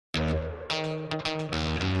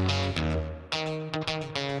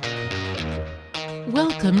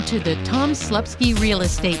Welcome to the Tom Slupski Real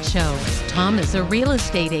Estate Show. Tom is a real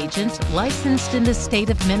estate agent licensed in the state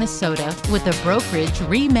of Minnesota with the brokerage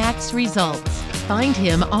RE/MAX Results. Find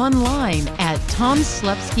him online at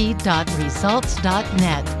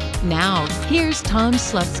tomslupski.results.net. Now, here's Tom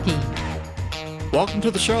Slupski. Welcome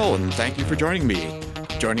to the show, and thank you for joining me.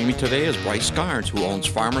 Joining me today is Bryce Garnes, who owns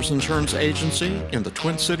Farmers Insurance Agency in the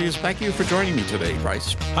Twin Cities. Thank you for joining me today,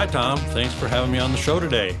 Bryce. Hi, Tom. Thanks for having me on the show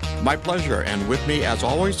today. My pleasure. And with me, as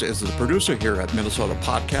always, is the producer here at Minnesota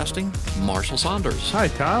Podcasting, Marshall Saunders. Hi,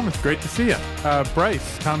 Tom. It's great to see you.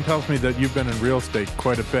 Bryce, Tom tells me that you've been in real estate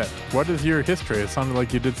quite a bit. What is your history? It sounded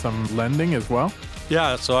like you did some lending as well.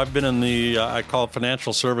 Yeah, so I've been in the, I call it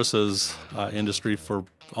financial services industry for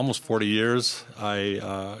almost 40 years.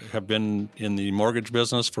 I have been in the mortgage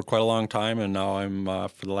business for quite a long time, and now I'm,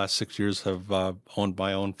 for the last 6 years, have owned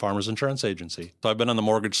my own Farmers Insurance Agency. So I've been on the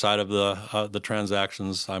mortgage side of the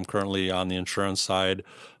transactions. I'm currently on the insurance side,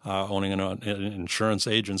 owning an insurance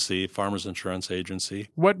agency, Farmers Insurance Agency.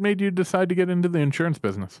 What made you decide to get into the insurance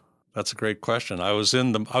business? That's a great question. I was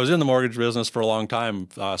in the mortgage business for a long time,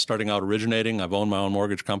 starting out originating. I've owned my own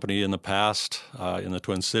mortgage company in the past in the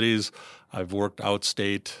Twin Cities. I've worked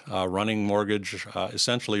outstate running mortgage,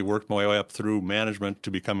 essentially worked my way up through management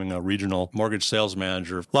to becoming a regional mortgage sales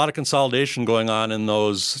manager. A lot of consolidation going on in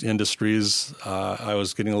those industries. I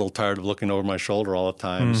was getting a little tired of looking over my shoulder all the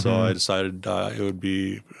time, so I decided it would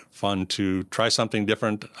be fun to try something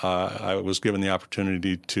different. I was given the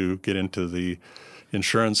opportunity to get into the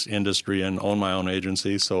insurance industry and own my own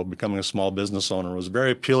agency, so becoming a small business owner was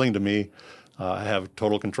very appealing to me. I have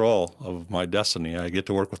total control of my destiny. I get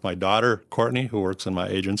to work with my daughter, Courtney, who works in my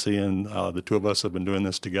agency, and the two of us have been doing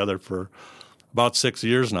this together for about 6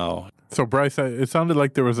 years now. So, Bryce, it sounded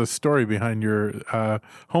like there was a story behind your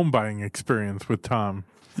home buying experience with Tom.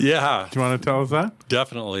 Yeah. Do you want to tell us that?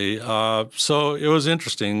 Definitely. So it was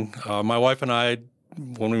interesting. My wife and I,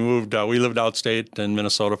 when we moved, we lived outstate in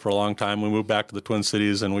Minnesota for a long time. We moved back to the Twin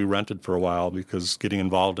Cities, and we rented for a while because getting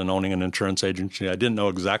involved in owning an insurance agency, I didn't know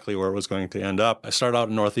exactly where it was going to end up. I started out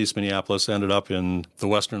in northeast Minneapolis, ended up in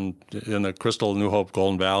the Crystal, New Hope,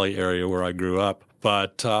 Golden Valley area where I grew up.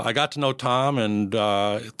 But I got to know Tom, and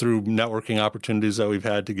through networking opportunities that we've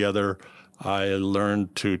had together, I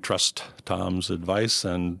learned to trust Tom's advice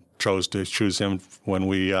and chose to choose him when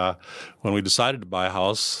we decided to buy a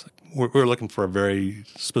house. We were looking for a very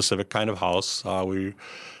specific kind of house. We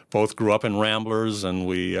both grew up in Ramblers, and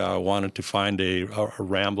we wanted to find a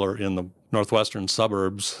Rambler in the northwestern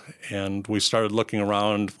suburbs. And we started looking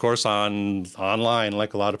around, of course, online,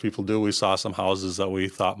 like a lot of people do. We saw some houses that we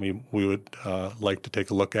thought we would like to take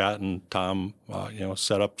a look at, and Tom,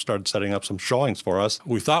 started setting up some showings for us.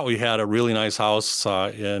 We thought we had a really nice house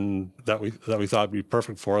that we thought would be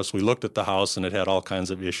perfect for us. We looked at the house, and it had all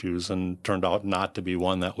kinds of issues, and turned out not to be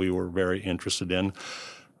one that we were very interested in.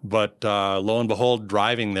 But lo and behold,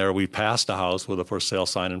 driving there, we passed a house with a for sale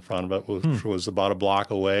sign in front of it, which was about a block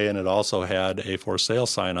away, and it also had a for sale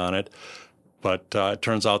sign on it. But it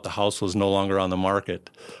turns out the house was no longer on the market.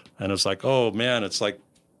 And it's like, oh, man, it's like,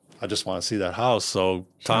 I just want to see that house. So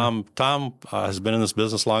Tom has been in this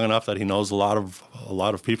business long enough that he knows a lot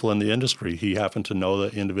of people in the industry. He happened to know the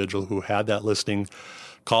individual who had that listing,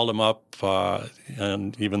 called him up,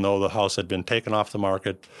 and even though the house had been taken off the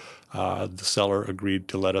market, the seller agreed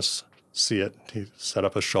to let us see it. He set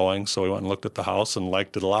up a showing, so we went and looked at the house and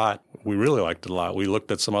liked it a lot. We really liked it a lot. We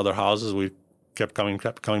looked at some other houses. We kept coming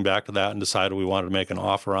back to that and decided we wanted to make an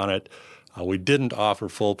offer on it. We didn't offer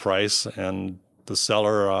full price, and the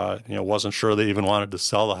seller, wasn't sure they even wanted to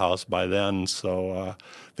sell the house by then. So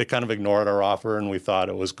they kind of ignored our offer, and we thought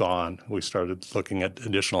it was gone. We started looking at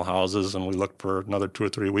additional houses, and we looked for another 2 or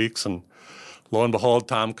 3 weeks, and lo and behold,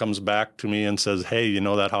 Tom comes back to me and says, hey,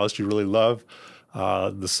 that house you really love?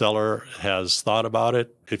 The seller has thought about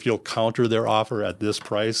it. If you'll counter their offer at this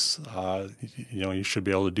price, you should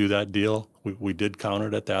be able to do that deal. We did counter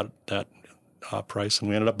it at that price, and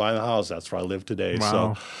we ended up buying the house. That's where I live today.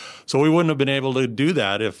 Wow. So we wouldn't have been able to do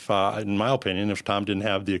that if, in my opinion, if Tom didn't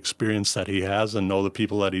have the experience that he has and know the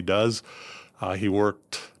people that he does. He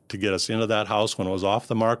worked to get us into that house when it was off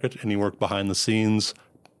the market, and he worked behind the scenes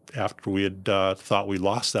after we had thought we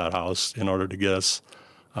lost that house in order to get us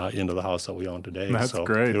into the house that we own today. That's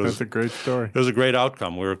great. That's a great story. It was a great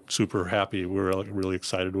outcome. We were super happy. We were really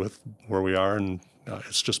excited with where we are, and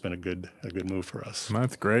it's just been a good move for us.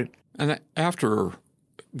 That's great. And after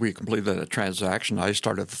we completed that transaction, I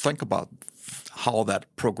started to think about how that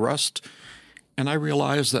progressed. And I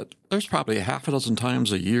realize that there's probably a half a dozen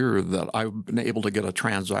times a year that I've been able to get a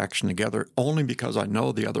transaction together only because I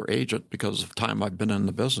know the other agent because of the time I've been in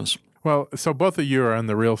the business. Well, so both of you are in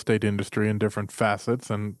the real estate industry in different facets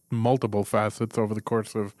and multiple facets over the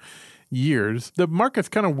course of years. The market's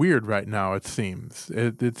kind of weird right now, it seems.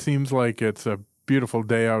 It seems like it's a beautiful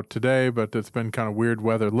day out today, but it's been kind of weird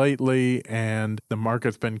weather lately, and the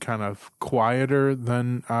market's been kind of quieter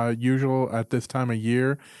than usual at this time of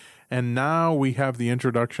year. And now we have the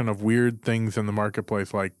introduction of weird things in the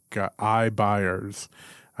marketplace like iBuyers.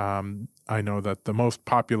 I know that the most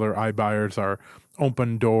popular iBuyers are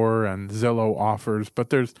Opendoor and Zillow offers, but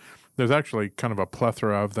there's actually kind of a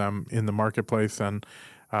plethora of them in the marketplace, and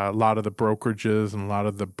a lot of the brokerages and a lot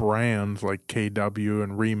of the brands like KW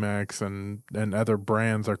and Remax and other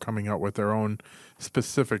brands are coming out with their own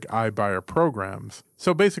specific iBuyer programs.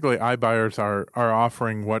 So basically, iBuyers are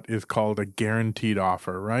offering what is called a guaranteed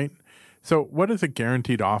offer, right? So what is a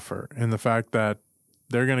guaranteed offer in the fact that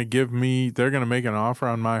they're going to make an offer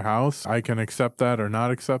on my house. I can accept that or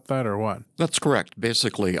not accept that or what? That's correct.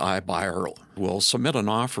 Basically, iBuyer will submit an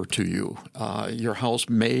offer to you. Your house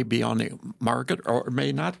may be on the market or it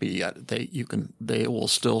may not be yet. They will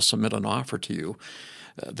still submit an offer to you.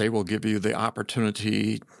 They will give you the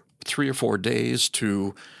opportunity 3 or 4 days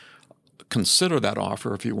to consider that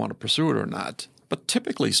offer if you want to pursue it or not. But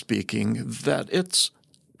typically speaking, that it's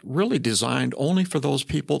really designed only for those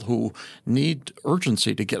people who need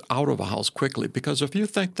urgency to get out of a house quickly. Because if you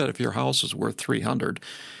think that if your house is worth $300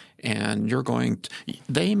 and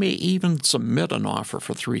they may even submit an offer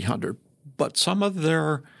for $300, but some of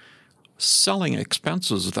their selling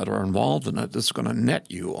expenses that are involved in it is going to net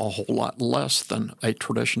you a whole lot less than a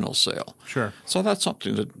traditional sale. Sure. So that's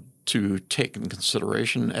something to take in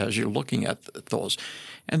consideration as you're looking at those.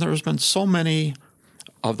 And there's been so many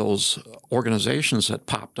of those organizations that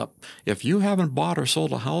popped up. If you haven't bought or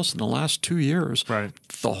sold a house in the last 2 years, right,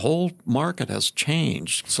 the whole market has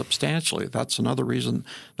changed substantially. That's another reason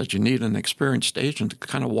that you need an experienced agent to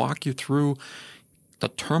kind of walk you through the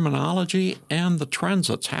terminology and the trends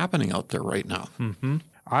that's happening out there right now. Mm-hmm.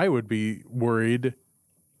 I would be worried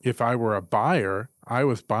if I were a buyer. I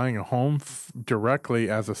was buying a home directly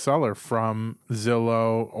as a seller from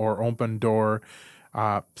Zillow or Opendoor.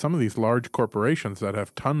 Some of these large corporations that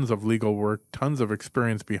have tons of legal work, tons of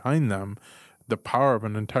experience behind them, the power of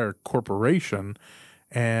an entire corporation,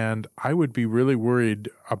 and I would be really worried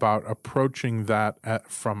about approaching that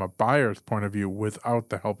from a buyer's point of view without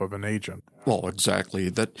the help of an agent. Well, exactly.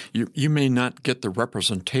 That you may not get the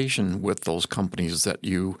representation with those companies that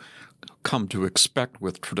you come to expect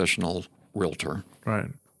with traditional realtor. Right.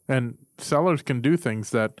 And sellers can do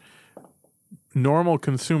things that normal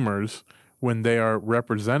consumers, when they are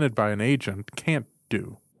represented by an agent, can't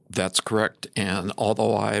do. That's correct. And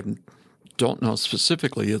although I don't know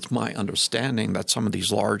specifically, it's my understanding that some of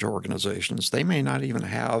these large organizations, they may not even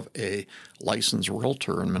have a licensed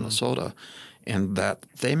realtor in Minnesota, and that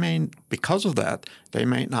because of that, they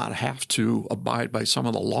may not have to abide by some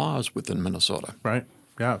of the laws within Minnesota. Right.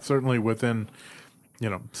 Yeah, certainly within,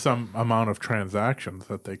 some amount of transactions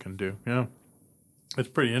that they can do. Yeah. It's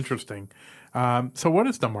pretty interesting. So what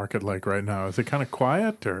is the market like right now? Is it kind of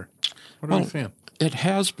quiet, or what are we seeing? It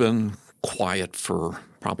has been quiet for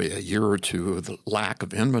probably a year or two. The lack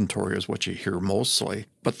of inventory is what you hear mostly.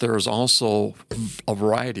 But there's also a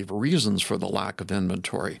variety of reasons for the lack of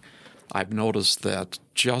inventory. I've noticed that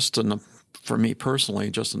for me personally,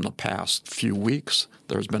 just in the past few weeks,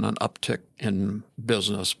 there's been an uptick in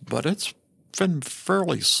business, but it's been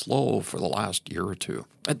fairly slow for the last year or two,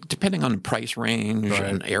 depending on price range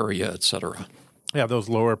and area, et cetera. Yeah, those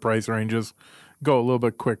lower price ranges go a little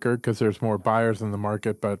bit quicker because there's more buyers in the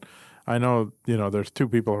market. But I know, there's 2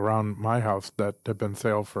 people around my house that have been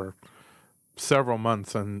sale for several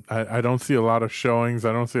months, and I don't see a lot of showings.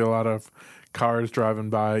 I don't see a lot of cars driving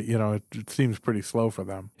by. It seems pretty slow for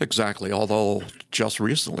them. Exactly. Although just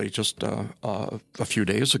recently, a few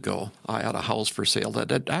days ago, I had a house for sale that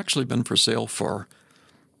had actually been for sale for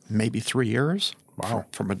maybe 3 years. Wow.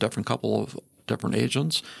 From a couple of different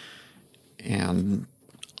agents. And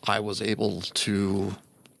I was able to,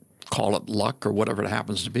 call it luck or whatever it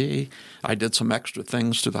happens to be. I did some extra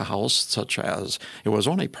things to the house, such as it was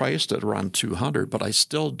only priced at around $200, but I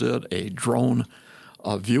still did a drone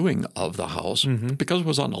viewing of the house because it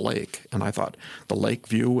was on the lake. And I thought the lake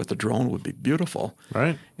view with the drone would be beautiful.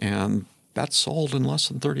 Right. And That's sold in less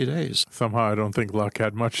than 30 days. Somehow I don't think luck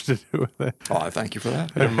had much to do with it. Oh, I thank you for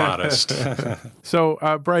that. They're modest. So,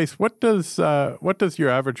 Bryce, what does your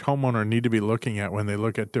average homeowner need to be looking at when they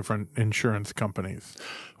look at different insurance companies?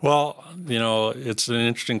 Well, it's an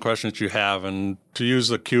interesting question that you have. And to use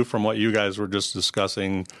the cue from what you guys were just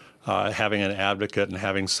discussing, having an advocate and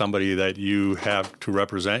having somebody that you have to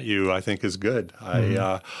represent you, I think is good.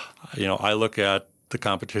 Mm-hmm. I look at the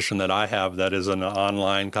competition that I have that is an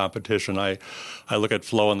online competition. I look at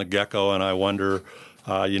Flo and the Gecko and I wonder,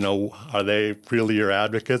 are they really your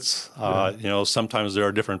advocates? Yeah. Sometimes there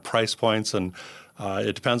are different price points and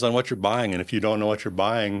it depends on what you're buying. And if you don't know what you're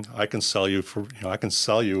buying, I can sell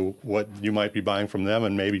you what you might be buying from them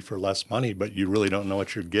and maybe for less money, but you really don't know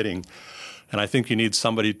what you're getting. And I think you need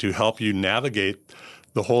somebody to help you navigate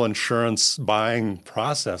the whole insurance buying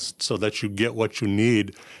process so that you get what you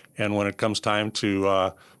need. And when it comes time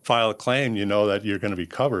to file a claim, you know that you're going to be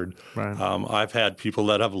covered. Right. I've had people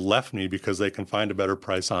that have left me because they can find a better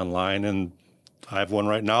price online. And I have one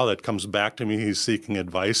right now that comes back to me. He's seeking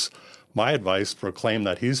my advice for a claim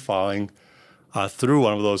that he's filing through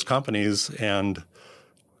one of those companies. And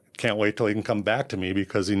can't wait till he can come back to me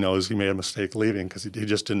because he knows he made a mistake leaving because he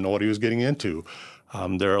just didn't know what he was getting into.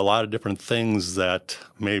 There are a lot of different things that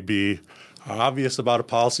may be obvious about a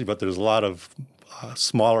policy, but there's a lot of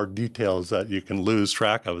smaller details that you can lose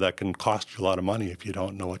track of that can cost you a lot of money if you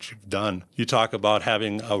don't know what you've done. You talk about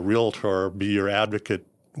having a realtor be your advocate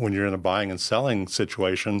when you're in a buying and selling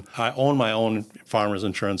situation. I own my own farmers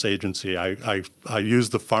insurance agency. I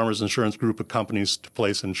use the Farmers Insurance Group of companies to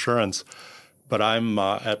place insurance, but I'm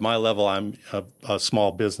at my level, I'm a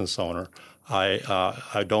small business owner.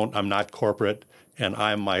 I'm not corporate, and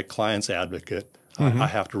I'm my client's advocate. Mm-hmm. I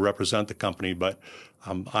have to represent the company, but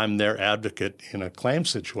I'm their advocate in a claim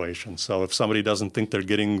situation. So if somebody doesn't think they're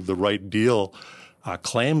getting the right deal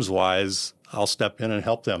claims-wise, I'll step in and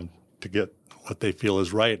help them to get what they feel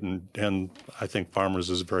is right. And I think Farmers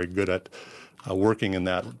is very good at working in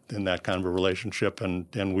that kind of a relationship, and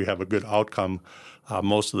we have a good outcome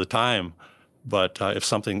most of the time. But if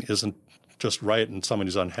something isn't just right and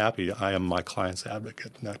somebody's unhappy, I am my client's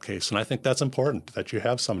advocate in that case. And I think that's important, that you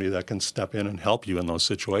have somebody that can step in and help you in those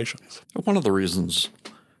situations. One of the reasons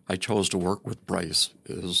I chose to work with Bryce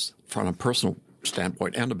is, from a personal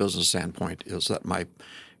standpoint and a business standpoint, is that my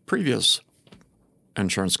previous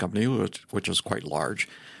insurance company, which is quite large,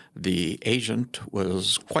 the agent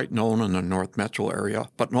was quite known in the North Metro area.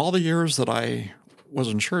 But in all the years that I was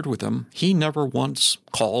insured with him, he never once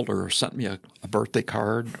called or sent me a birthday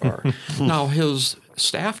card. Or now his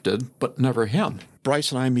staff did, but never him.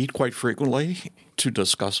 Bryce and I meet quite frequently to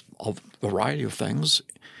discuss a variety of things.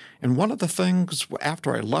 And one of the things,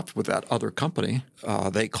 after I left with that other company,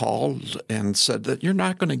 they called and said that you're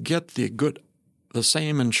not going to get the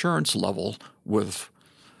same insurance level with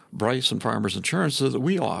Bryce and Farmers Insurance that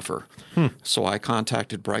we offer. So I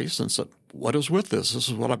contacted Bryce and said, what is with this? This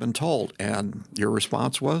is what I've been told. And your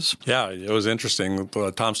response was? Yeah, it was interesting.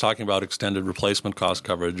 Tom's talking about extended replacement cost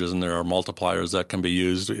coverages, and there are multipliers that can be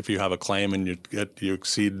used. If you have a claim and you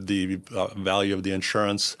exceed the value of the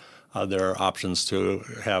insurance, there are options to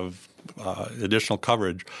have additional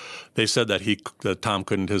coverage. They said that Tom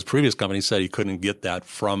couldn't. His previous company said he couldn't get that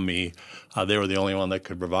from me. They were the only one that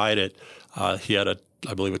could provide it. He had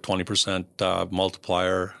I believe a 20%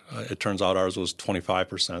 multiplier. It turns out ours was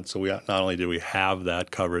 25%. So not only did we have that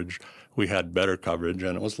coverage, we had better coverage,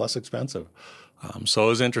 and it was less expensive. So it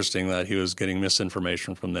was interesting that he was getting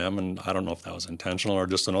misinformation from them, and I don't know if that was intentional or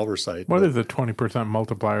just an oversight. What is a 20%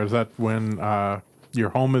 multiplier? Is that when your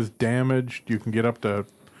home is damaged, you can get up to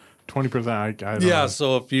 20%? I don't know.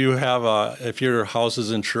 So if your house is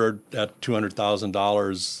insured at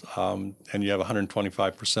 $200,000 and you have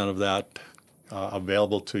 125% of that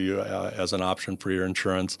available to you as an option for your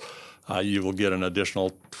insurance, you will get an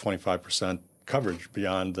additional 25% coverage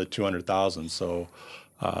beyond the $200,000. So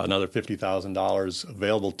another $50,000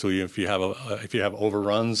 available to you if you have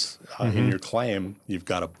overruns in your claim. You've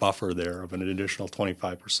got a buffer there of an additional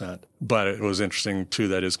 25%. But it was interesting too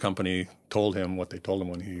that his company told him what they told him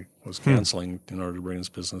when he was canceling in order to bring his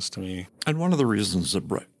business to me. And one of the reasons that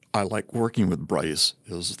I like working with Bryce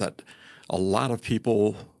is that a lot of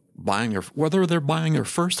people whether they're buying their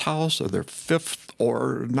first house or their fifth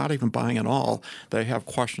or not even buying at all, they have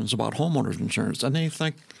questions about homeowners insurance.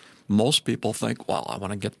 And most people think, well, I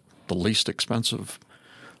want to get the least expensive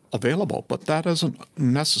available. But that isn't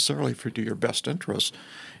necessarily for your best interest.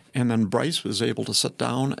 And then Bryce was able to sit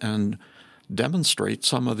down and demonstrate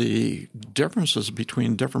some of the differences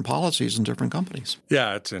between different policies and different companies.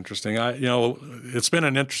 Yeah, it's interesting. It's been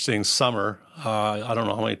an interesting summer. I don't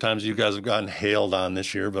know how many times you guys have gotten hailed on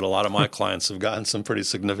this year, but a lot of my clients have gotten some pretty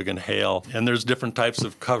significant hail. And there's different types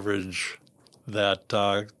of coverage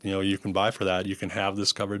that you can buy for that. You can have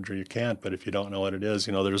this coverage or you can't, but if you don't know what it is,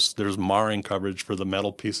 there's marring coverage for the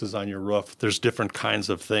metal pieces on your roof. There's different kinds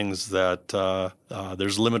of things that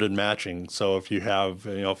there's limited matching. So if you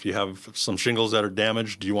have some shingles that are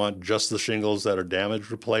damaged, do you want just the shingles that are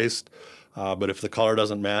damaged replaced? But if the color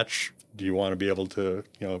doesn't match, do you want to be able to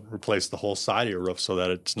replace the whole side of your roof so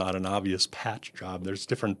that it's not an obvious patch job? There's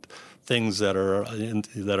different things that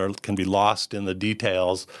can be lost in the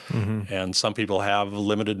details, and some people have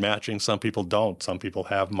limited matching, some people don't. Some people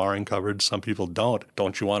have marring coverage, some people don't.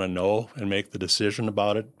 Don't you want to know and make the decision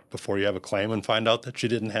about it before you have a claim and find out that you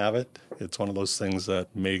didn't have it? It's one of those things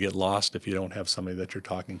that may get lost if you don't have somebody that you're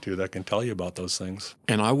talking to that can tell you about those things.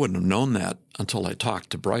 And I wouldn't have known that until I talked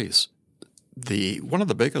to Bryce. One of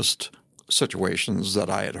the biggest situations that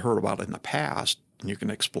I had heard about in the past, and you can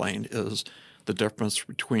explain, is the difference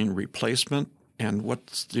between replacement and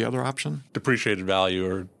what's the other option? Depreciated value,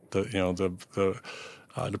 or the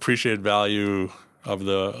depreciated value of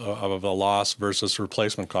the loss versus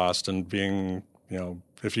replacement cost. And being,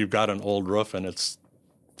 if you've got an old roof and it's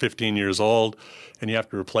 15 years old and you have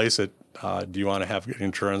to replace it, do you want to have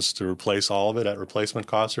insurance to replace all of it at replacement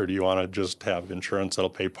cost, or do you want to just have insurance that'll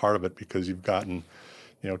pay part of it because you've gotten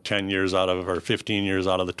 10 years out of, or 15 years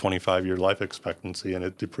out of the 25-year life expectancy, and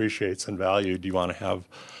it depreciates in value? Do you want to have,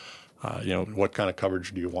 what kind of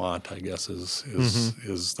coverage do you want, I guess,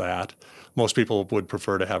 is that. Most people would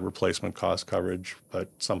prefer to have replacement cost coverage, but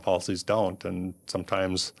some policies don't, and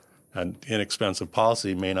sometimes an inexpensive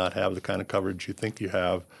policy may not have the kind of coverage you think you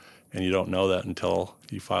have, and you don't know that until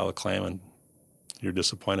you file a claim and you're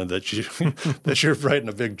disappointed that you're writing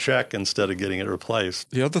a big check instead of getting it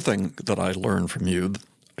replaced. The other thing that I learned from you,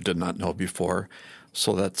 I did not know before,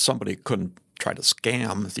 so that somebody couldn't try to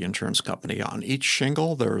scam the insurance company. On each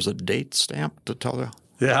shingle, there's a date stamp to tell you.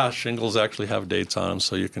 Yeah, shingles actually have dates on them,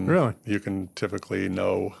 so you can typically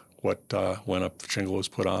know when a shingle was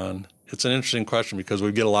put on. It's an interesting question because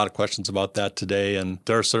we get a lot of questions about that today, and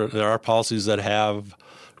there are policies that have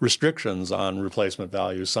restrictions on replacement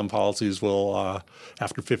value. Some policies will,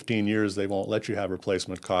 after 15 years, they won't let you have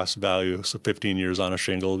replacement cost value, so 15 years on a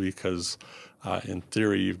shingle, because in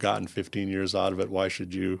theory, you've gotten 15 years out of it. Why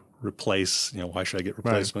should you replace, why should I get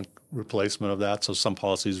replacement of that? So some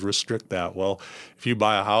policies restrict that. Well, if you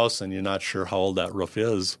buy a house and you're not sure how old that roof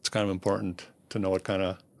is, it's kind of important to know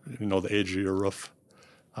the age of your roof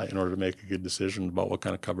in order to make a good decision about what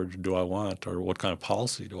kind of coverage do I want, or what kind of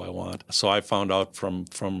policy do I want. So I found out from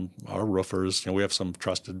our roofers, we have some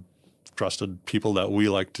trusted people that we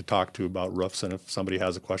like to talk to about roofs, and if somebody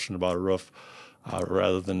has a question about a roof,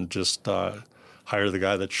 rather than just hire the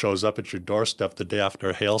guy that shows up at your doorstep the day after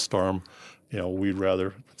a hailstorm,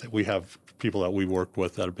 we have people that we work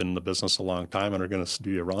with that have been in the business a long time and are going to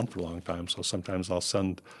be around for a long time. So sometimes I'll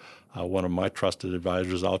send one of my trusted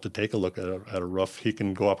advisors out to take a look at a roof. He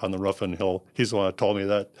can go up on the roof, and he's the one that told me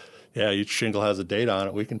that, each shingle has a date on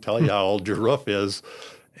it. We can tell you how old your roof is,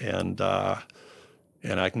 and I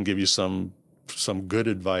can give you some good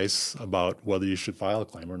advice about whether you should file a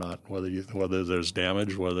claim or not, whether there's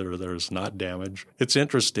damage, whether there's not damage. It's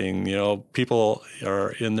interesting, people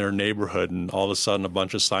are in their neighborhood, and all of a sudden a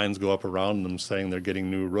bunch of signs go up around them saying they're getting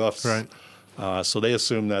new roofs. Right. So they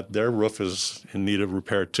assume that their roof is in need of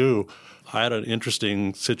repair too. I had an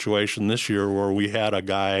interesting situation this year where we had a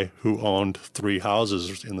guy who owned 3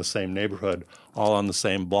 houses in the same neighborhood, all on the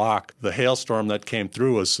same block. The hailstorm that came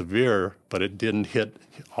through was severe, but it didn't hit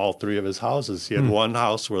all 3 of his houses. He had one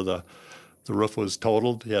house where the roof was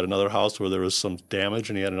totaled. He had another house where there was some damage,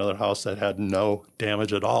 and he had another house that had no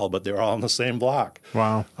damage at all, but they were all on the same block.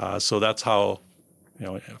 Wow. So that's how,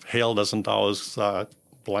 hail doesn't always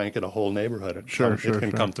blanket a whole neighborhood. It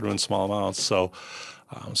can come through in small amounts.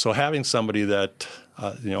 So having somebody that,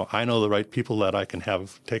 I know the right people that I can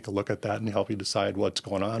have take a look at that and help you decide what's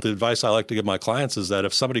going on. The advice I like to give my clients is that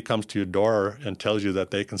if somebody comes to your door and tells you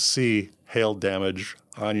that they can see hail damage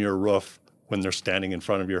on your roof when they're standing in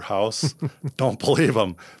front of your house, don't believe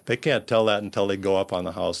them. They can't tell that until they go up on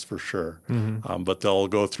the house for sure. Mm-hmm. But they'll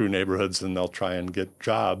go through neighborhoods and they'll try and get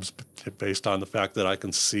jobs based on the fact that I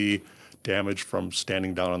can see damage from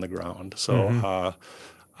standing down on the ground. So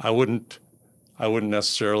I wouldn't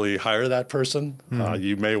necessarily hire that person.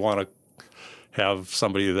 You may want to have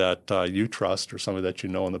somebody that you trust, or somebody that you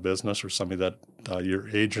know in the business, or somebody that your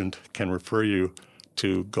agent can refer you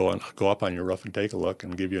to go up on your roof and take a look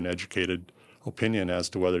and give you an educated opinion as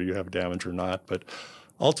to whether you have damage or not. But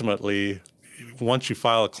ultimately, once you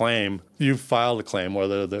file a claim, you've filed a claim,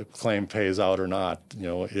 whether the claim pays out or not.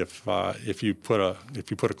 If you put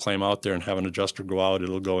a claim out there and have an adjuster go out,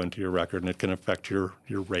 it'll go into your record and it can affect your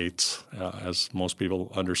rates, as most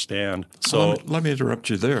people understand. So let me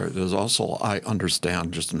interrupt you there. There's also, I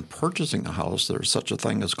understand, just in purchasing a house, there's such a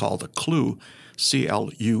thing as called a CLUE,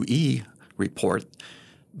 C-L-U-E report,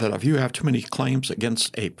 that if you have too many claims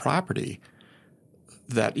against a property,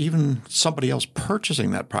 that even somebody else purchasing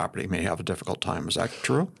that property may have a difficult time. Is that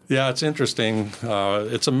true? Yeah, it's interesting.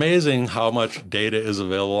 It's amazing how much data is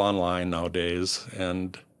available online nowadays.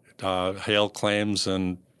 And hail claims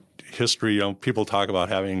and history, people talk about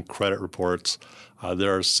having credit reports.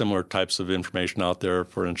 There are similar types of information out there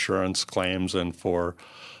for insurance claims and for,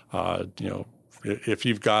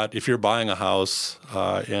 if you're buying a house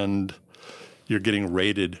and you're getting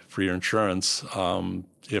rated for your insurance,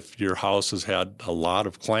 if your house has had a lot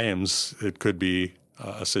of claims, it could be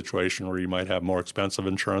a situation where you might have more expensive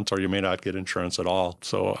insurance or you may not get insurance at all.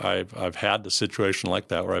 So I've had the situation like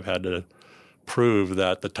that where I've had to prove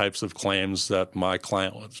that the types of claims that my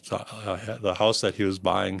client the house that he was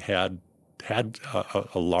buying had a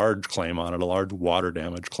large claim on it, a large water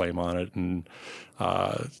damage claim on it, and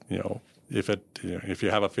if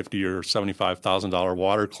you have a $50,000 or $75,000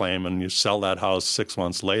 water claim and you sell that house 6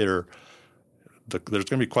 months later, there's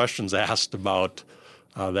going to be questions asked about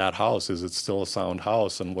that house. Is it still a sound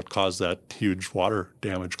house, and what caused that huge water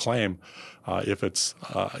damage claim? If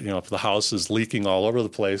the house is leaking all over the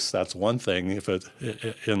place, that's one thing. If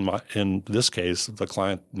in this case,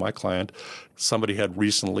 my client, somebody had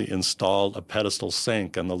recently installed a pedestal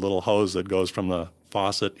sink, and the little hose that goes from the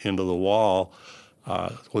faucet into the wall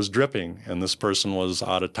was dripping, and this person was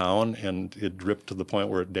out of town, and it dripped to the point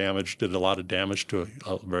where it did a lot of damage to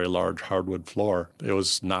a very large hardwood floor. It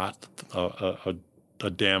was not a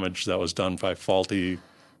damage that was done by faulty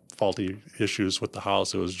issues with the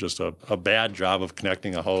house. It was just a bad job of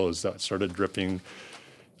connecting a hose that started dripping.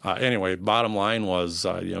 Anyway, bottom line was,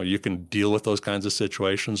 you can deal with those kinds of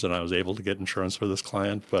situations, and I was able to get insurance for this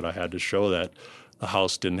client, but I had to show that the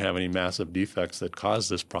house didn't have any massive defects that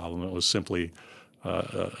caused this problem. It was simply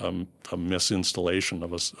a misinstallation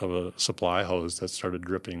of a supply hose that started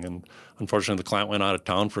dripping. And unfortunately, the client went out of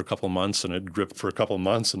town for a couple of months, and it dripped for a couple of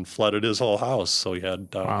months and flooded his whole house. So he had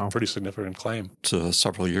a pretty significant claim.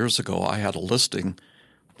 Several years ago, I had a listing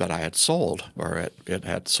that I had sold, or it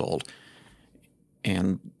had sold,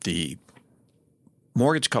 and the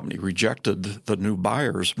mortgage company rejected the new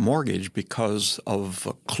buyer's mortgage because of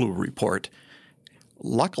a CLUE report.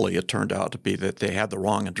 Luckily, it turned out to be that they had the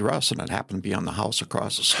wrong address, and it happened to be on the house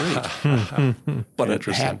across the street. But it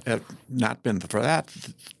had not been for that,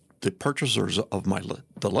 the purchasers of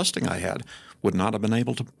the listing I had would not have been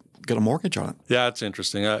able to get a mortgage on it. Yeah, it's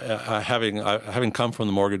interesting. Having come from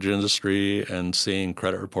the mortgage industry and seeing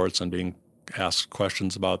credit reports and being asked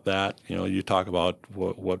questions about that, you talk about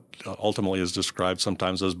what ultimately is described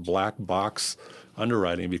sometimes as black box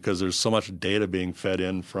underwriting, because there's so much data being fed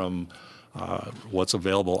in from what's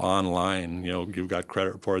available online. You've got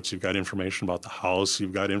credit reports, you've got information about the house,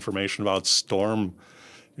 you've got information about storm,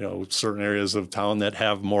 certain areas of town that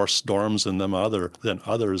have more storms in them than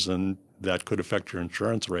others, and that could affect your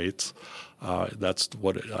insurance rates. That's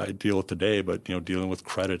what I deal with today, but dealing with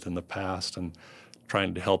credit in the past and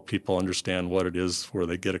trying to help people understand what it is where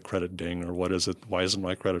they get a credit ding, or what is it, why isn't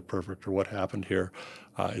my credit perfect, or what happened here.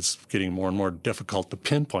 It's getting more and more difficult to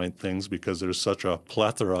pinpoint things because there's such a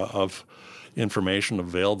plethora of information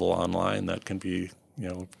available online that can be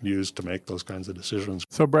used to make those kinds of decisions.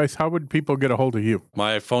 So, Bryce, how would people get a hold of you?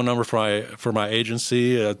 My phone number for my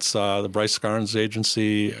agency, it's the Bryce Scarns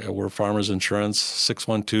Agency. We're Farmers Insurance.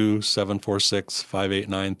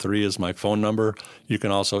 612-746-5893 is my phone number. You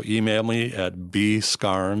can also email me at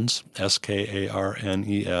bscarnes,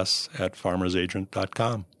 SKARNES,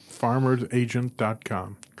 @farmersagent.com.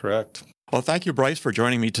 farmersagent.com. Correct. Well, thank you, Bryce, for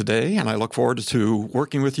joining me today, and I look forward to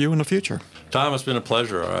working with you in the future. Tom, it's been a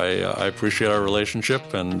pleasure. I appreciate our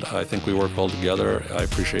relationship, and I think we work well together. I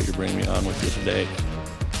appreciate you bringing me on with you today.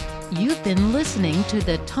 You've been listening to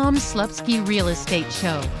the Tom Slupski Real Estate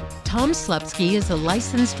Show. Tom Slupski is a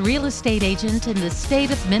licensed real estate agent in the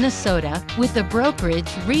state of Minnesota with the brokerage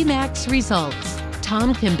RE/MAX Results.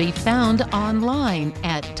 Tom can be found online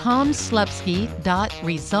at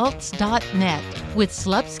tomslupski.results.net, with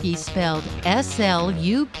Slupski spelled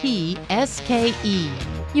SLUPSKE.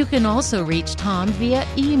 You can also reach Tom via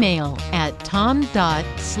email at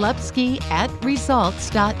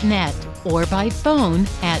tom.slupski@results.net or by phone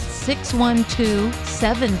at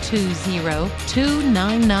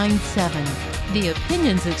 612-720-2997. The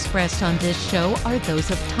opinions expressed on this show are those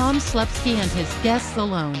of Tom Slepsky and his guests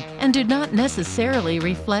alone and do not necessarily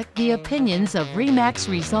reflect the opinions of RE/MAX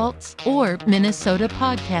Results or Minnesota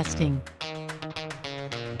Podcasting.